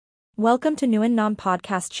Welcome to Nguyen Nam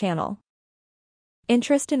Podcast channel.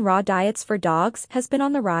 Interest in raw diets for dogs has been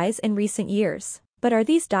on the rise in recent years, but are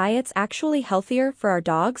these diets actually healthier for our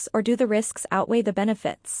dogs, or do the risks outweigh the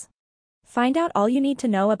benefits? Find out all you need to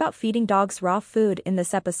know about feeding dogs raw food in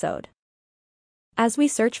this episode. As we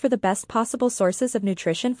search for the best possible sources of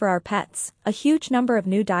nutrition for our pets, a huge number of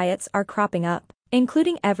new diets are cropping up,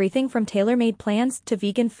 including everything from tailor-made plans to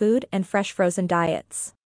vegan food and fresh frozen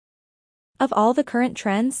diets. Of all the current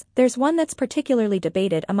trends, there's one that's particularly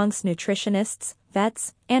debated amongst nutritionists,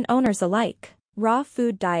 vets, and owners alike: raw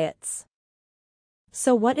food diets.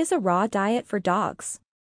 So what is a raw diet for dogs?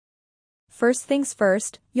 First things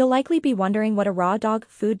first, you'll likely be wondering what a raw dog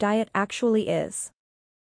food diet actually is.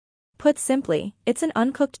 Put simply, it's an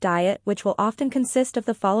uncooked diet which will often consist of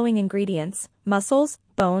the following ingredients: muscles,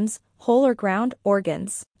 bones, whole or ground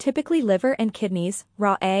organs, typically liver and kidneys,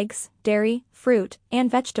 raw eggs, dairy, fruit, and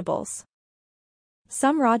vegetables.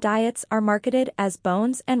 Some raw diets are marketed as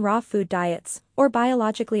bones and raw food diets, or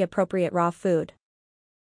biologically appropriate raw food.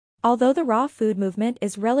 Although the raw food movement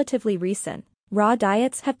is relatively recent, raw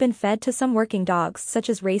diets have been fed to some working dogs such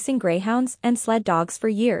as racing greyhounds and sled dogs for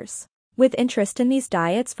years, with interest in these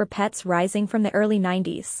diets for pets rising from the early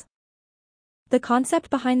 90s. The concept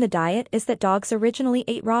behind the diet is that dogs originally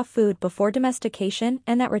ate raw food before domestication,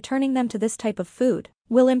 and that returning them to this type of food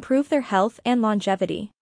will improve their health and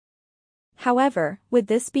longevity. However, with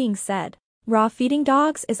this being said, raw feeding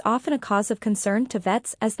dogs is often a cause of concern to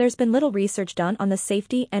vets as there's been little research done on the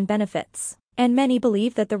safety and benefits, and many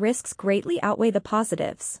believe that the risks greatly outweigh the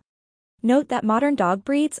positives. Note that modern dog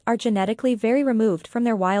breeds are genetically very removed from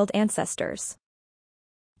their wild ancestors.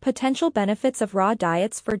 Potential benefits of raw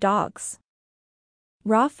diets for dogs.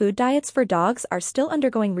 Raw food diets for dogs are still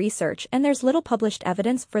undergoing research, and there's little published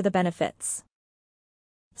evidence for the benefits.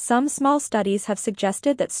 Some small studies have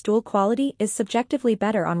suggested that stool quality is subjectively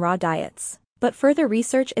better on raw diets, but further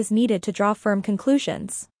research is needed to draw firm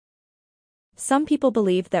conclusions. Some people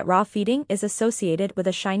believe that raw feeding is associated with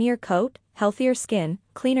a shinier coat, healthier skin,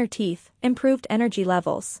 cleaner teeth, improved energy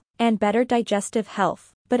levels, and better digestive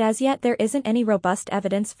health, but as yet there isn't any robust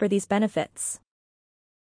evidence for these benefits.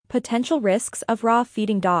 Potential risks of raw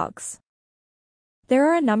feeding dogs. There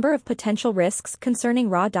are a number of potential risks concerning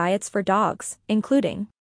raw diets for dogs, including: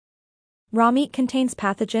 raw meat contains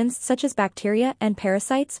pathogens such as bacteria and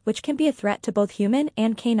parasites which can be a threat to both human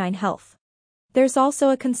and canine health. There's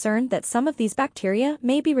also a concern that some of these bacteria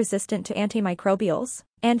may be resistant to antimicrobials,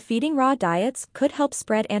 and feeding raw diets could help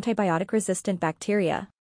spread antibiotic-resistant bacteria.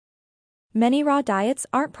 Many raw diets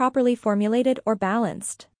aren't properly formulated or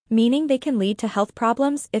balanced, meaning they can lead to health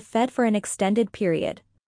problems if fed for an extended period.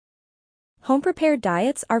 Home-prepared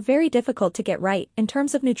diets are very difficult to get right in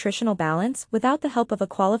terms of nutritional balance without the help of a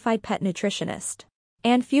qualified pet nutritionist,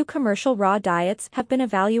 and few commercial raw diets have been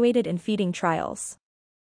evaluated in feeding trials.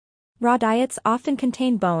 Raw diets often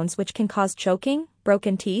contain bones which can cause choking,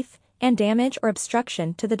 broken teeth, and damage or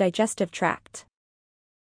obstruction to the digestive tract.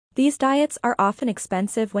 These diets are often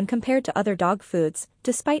expensive when compared to other dog foods,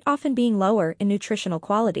 despite often being lower in nutritional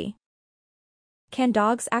quality. Can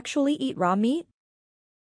dogs actually eat raw meat?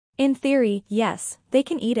 In theory, yes, they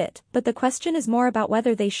can eat it, but the question is more about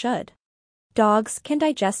whether they should. Dogs can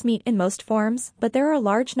digest meat in most forms, but there are a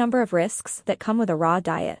large number of risks that come with a raw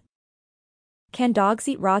diet. Can dogs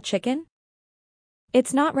eat raw chicken?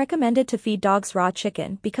 It's not recommended to feed dogs raw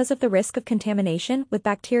chicken because of the risk of contamination with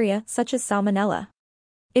bacteria such as salmonella.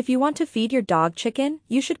 If you want to feed your dog chicken,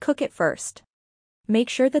 you should cook it first. Make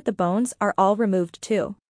sure that the bones are all removed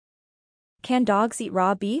too. Can dogs eat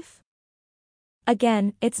raw beef?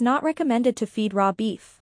 Again, it's not recommended to feed raw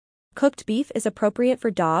beef. Cooked beef is appropriate for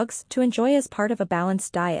dogs to enjoy as part of a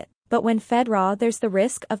balanced diet, but when fed raw there's the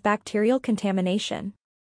risk of bacterial contamination.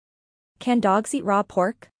 Can dogs eat raw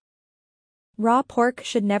pork? Raw pork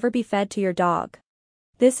should never be fed to your dog.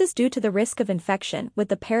 This is due to the risk of infection with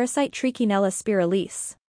the parasite Trichinella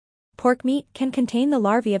spiralis. Pork meat can contain the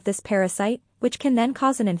larvae of this parasite, which can then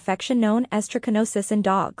cause an infection known as trichinosis in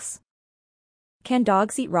dogs. Can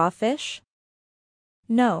dogs eat raw fish?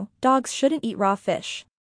 No, dogs shouldn't eat raw fish.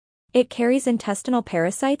 It carries intestinal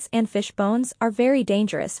parasites, and fish bones are very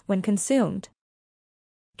dangerous when consumed.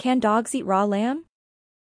 Can dogs eat raw lamb?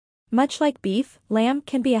 Much like beef, lamb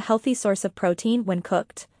can be a healthy source of protein when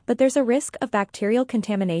cooked, but there's a risk of bacterial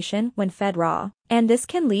contamination when fed raw, and this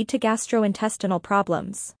can lead to gastrointestinal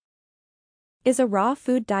problems. Is a raw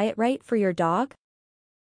food diet right for your dog?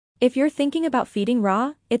 If you're thinking about feeding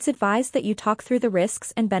raw, it's advised that you talk through the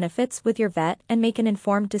risks and benefits with your vet and make an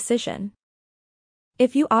informed decision.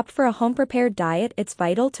 If you opt for a home-prepared diet, it's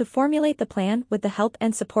vital to formulate the plan with the help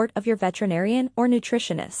and support of your veterinarian or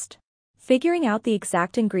nutritionist. Figuring out the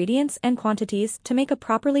exact ingredients and quantities to make a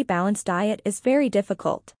properly balanced diet is very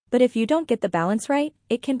difficult, but if you don't get the balance right,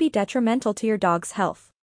 it can be detrimental to your dog's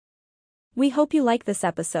health. We hope you like this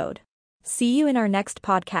episode. See you in our next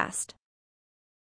podcast.